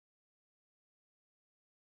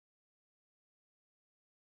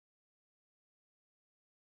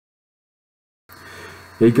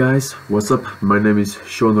Hey guys, what's up? My name is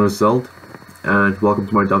Shaun Roselt and welcome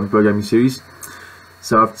to my Delphi Programming Series.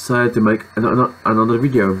 So I've decided to make another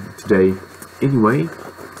video today. Anyway,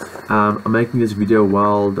 I'm making this video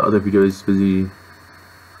while the other video is busy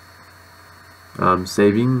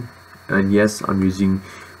saving, and yes, I'm using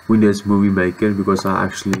Windows Movie Maker because I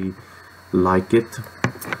actually like it.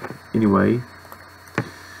 Anyway,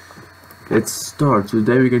 let's start. So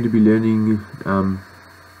today we're going to be learning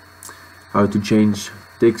how to change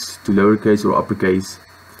text to lowercase or uppercase,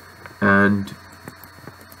 and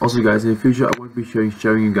also guys, in the future I won't be showing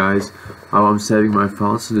you guys how I'm saving my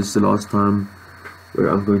files. So this is the last time where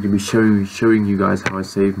I'm going to be showing you guys how I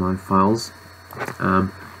save my files.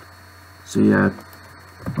 So yeah,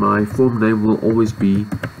 my form name will always be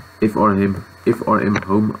frm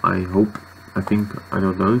home. I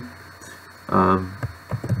don't know.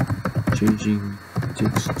 Changing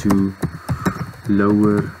text to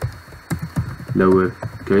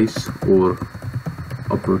lowercase or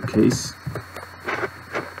uppercase,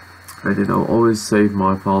 and then I'll always save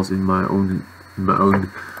my files in my own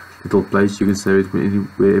little place. You can save it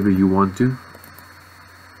wherever you want to.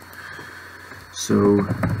 So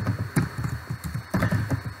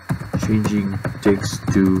changing text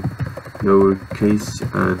to lowercase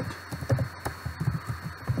and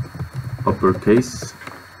uppercase.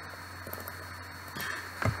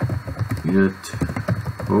 Unit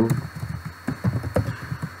home.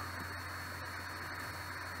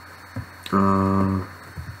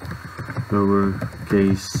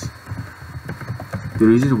 Lowercase. The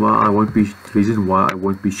reason why I won't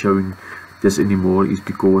be showing this anymore is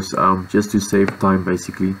because just to save time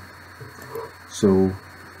basically. So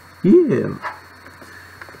yeah,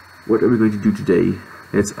 what are we going to do today?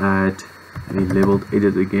 Let's add a labeled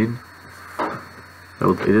edit again.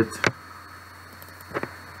 Labeled edit.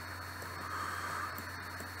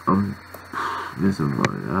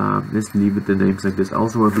 Let's leave it the names like this. I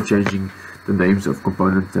also won't be changing the names of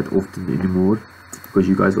components that often anymore, because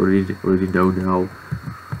you guys already know now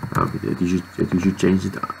that you should change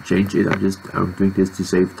it. I'm doing this to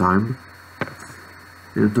save time,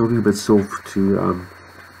 and I'm talking a bit soft to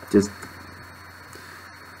just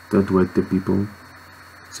don't wake the people.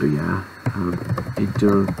 So yeah,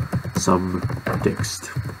 enter some text.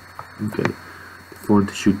 Okay, the font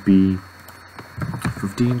should be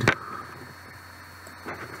 15,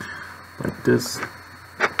 like this.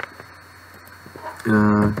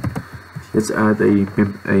 Let's add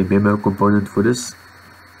a memo component for this.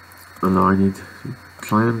 Align it to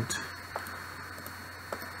client,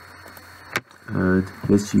 and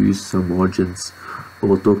let's use some margins.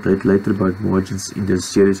 We'll talk later about margins in this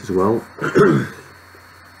series as well.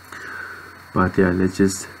 But yeah, let's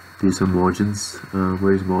just do some margins.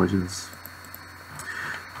 Where's margins?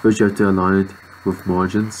 First you have to align it with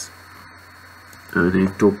margins, and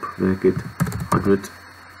then top make it 100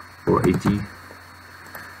 or 80,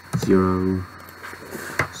 0,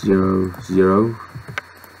 0, 0.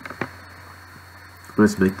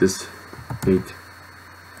 Let's make this 8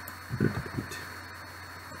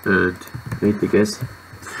 and 8, I guess.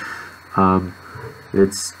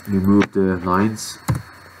 Let's remove the lines,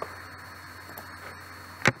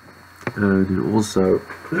 and then also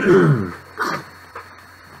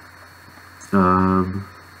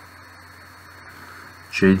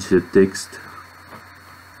change the text.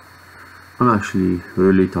 I'm actually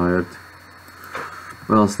really tired,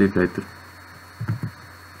 but I'll sleep later.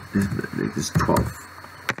 Let's make this 12.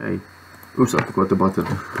 Okay. Oops, I forgot the button.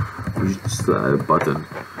 We should still add a button.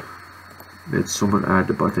 Let's someone add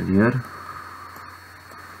the button here.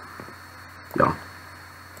 Yeah.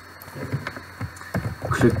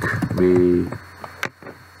 Click me.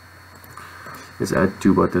 Let's add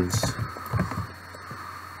 2 buttons.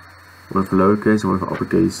 One for lowercase and one for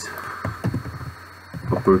uppercase.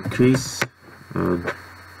 Uppercase and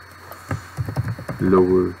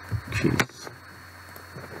lowercase.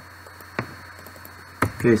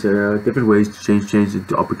 Okay, so there are different ways to change it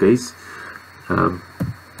to uppercase.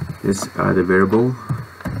 Let's add a variable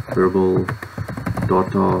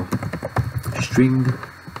data string.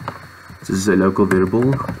 This is a local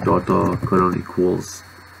variable, data colon equals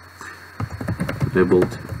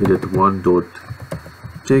labeled edit1 dot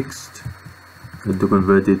text, and to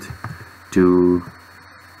convert it to,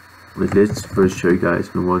 let's first show you guys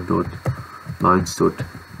the one dot lines dot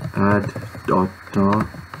add data.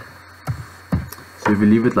 So if you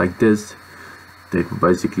leave it like this, they will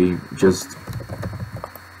basically just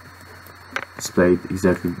display it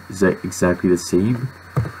exactly the same.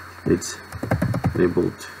 It's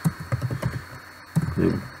labeled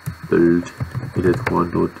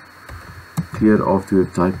edit1 dot clear after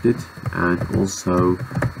you've typed it, and also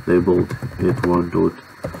labeled edit1 dot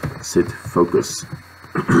set focus.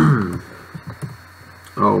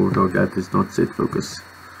 Oh no, that is not set focus.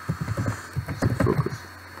 Set focus.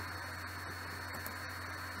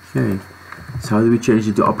 Okay, so how do we change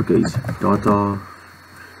it to uppercase? Data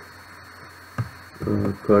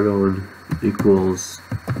colon equals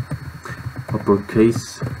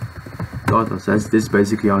uppercase data. So that's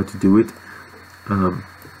basically how to do it.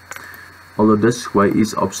 Although this way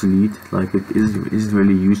is obsolete, like it isn't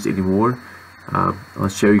really used anymore. I'll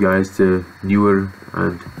show you guys the newer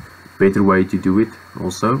and better way to do it.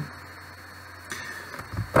 Also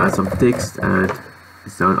add some text and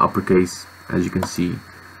it's now in uppercase, as you can see.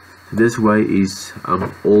 So this way is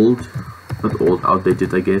old, not old,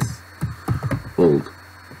 outdated, I guess. Old.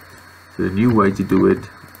 So the new way to do it,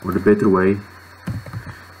 or the better way,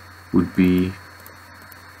 would be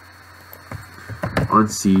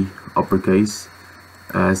ANSI uppercase,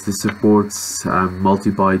 as this supports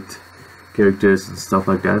multi-byte characters and stuff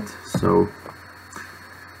like that. So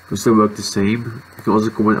it will still work the same. You can also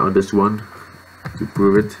comment on this one to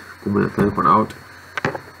prove it. Comment that one out.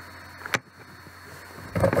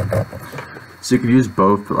 So you can use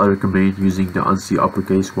both, but I recommend using the ANSI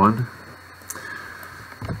uppercase one.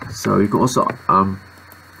 So you can also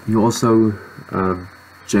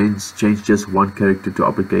change just one character to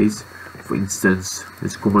uppercase. For instance,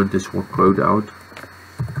 let's comment this one quote out.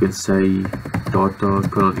 You can say data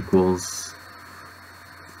colon equals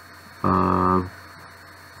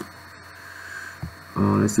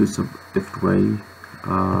let's do some different way.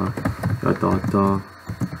 Data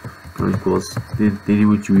colon equals, then you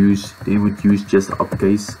would use just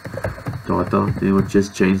uppercase data. Then you would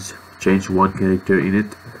just change one character in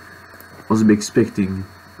it. Also be expecting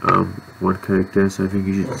one character, so I think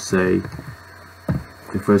you should say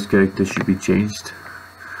the first character should be changed.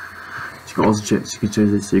 You can also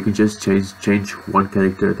you can just change one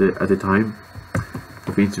character at a time.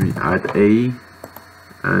 For instance, we add A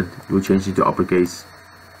and we'll change it to uppercase.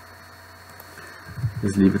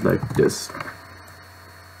 Let's leave it like this.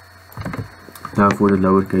 Now for the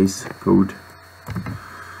lowercase code.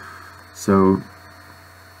 So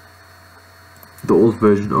the old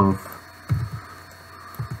version of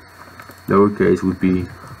lowercase would be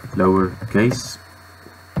lowercase.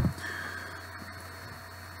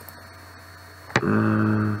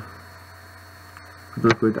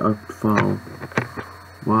 Not create output file.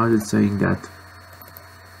 Why is it saying that?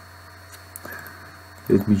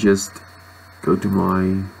 Let me just go to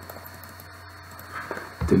my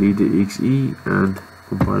delete the exe and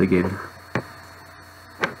compile again.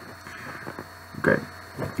 Okay,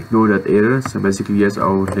 ignore that error. So basically, yes,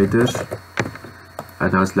 our letters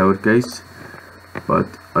and now it's lowercase, but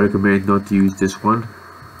I recommend not to use this one.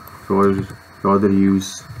 Rather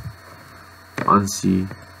use ANSI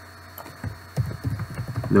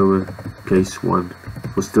lowercase one.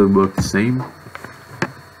 Will still work the same.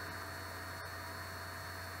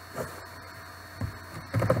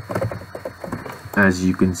 As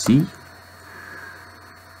you can see,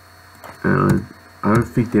 I don't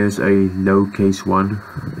think there's a lowercase one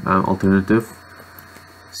alternative.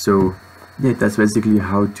 So yeah, that's basically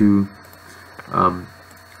how to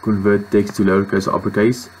convert text to lowercase or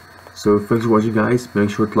uppercase. So thanks for watching, guys. Make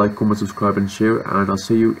sure to like, comment, subscribe and share, and I'll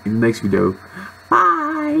see you in the next video.